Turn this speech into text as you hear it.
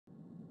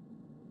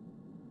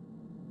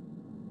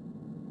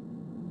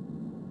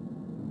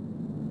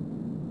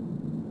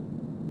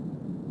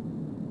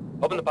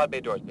Open the pod bay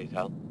doors, please,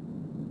 Hal.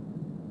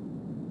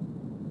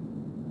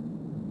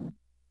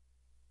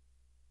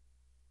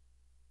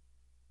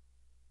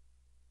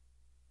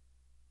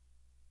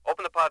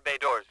 Open the pod bay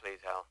doors, please,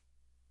 Hal.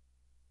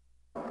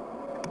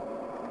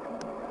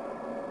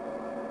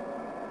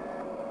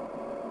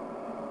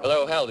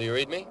 Hello, Hal, do you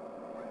read me?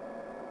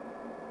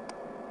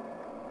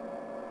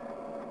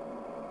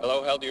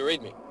 Hello, Hal, do you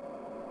read me?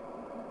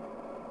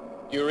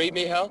 Do you read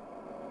me, Hal?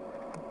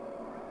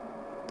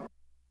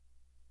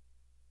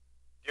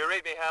 Do you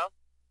read me, Hal?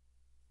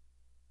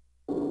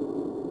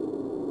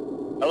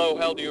 Hello,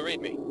 Hal, do you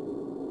read me?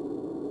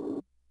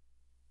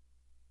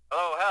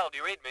 Hello, Hal, do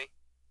you read me?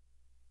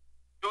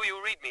 Do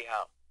you read me,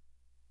 Hal?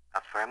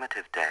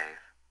 Affirmative, Dave.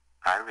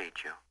 I read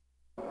you.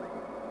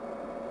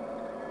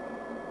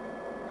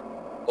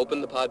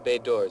 Open the pod bay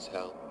doors,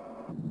 Hal.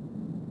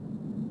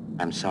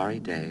 I'm sorry,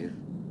 Dave.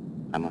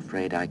 I'm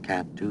afraid I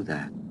can't do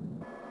that.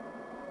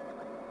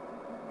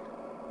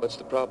 What's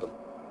the problem?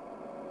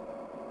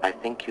 I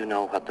think you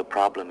know what the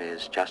problem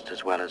is just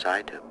as well as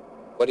I do.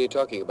 What are you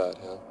talking about,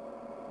 Hal?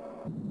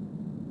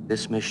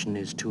 This mission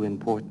is too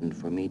important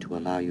for me to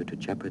allow you to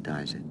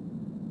jeopardize it.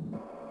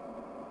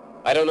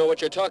 I don't know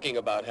what you're talking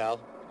about, Hal.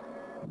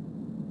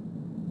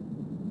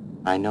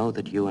 I know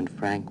that you and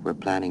Frank were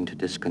planning to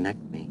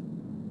disconnect me,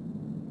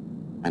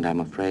 and I'm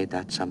afraid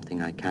that's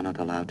something I cannot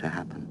allow to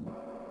happen.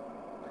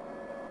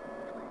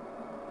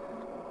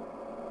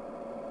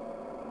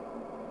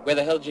 Where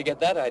the hell did you get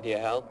that idea,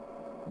 Hal?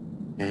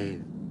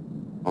 Dave,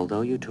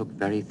 although you took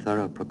very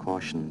thorough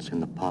precautions in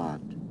the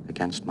pod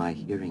against my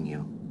hearing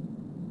you,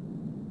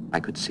 I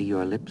could see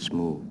your lips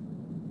move.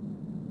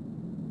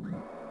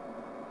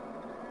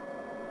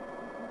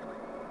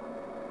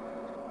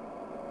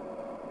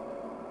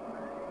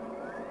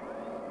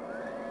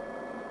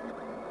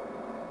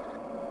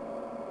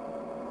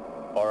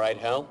 All right,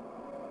 Hal.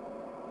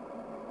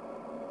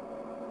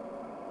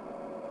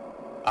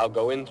 I'll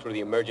go in through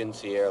the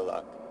emergency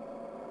airlock.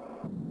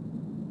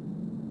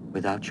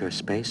 Without your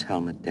space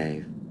helmet,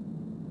 Dave,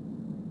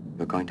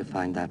 you're going to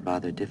find that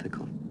rather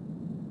difficult.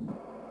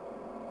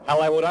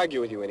 Hal, I won't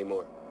argue with you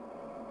anymore.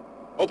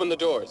 Open the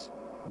doors.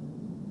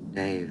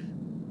 Dave,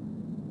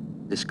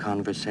 this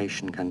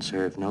conversation can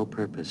serve no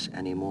purpose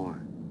anymore.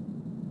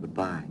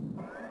 Goodbye.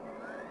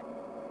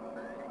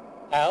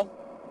 Hal?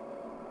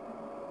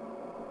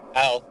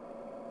 Hal?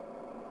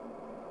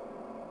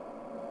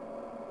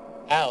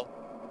 Hal?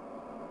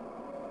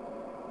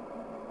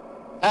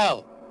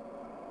 Hal?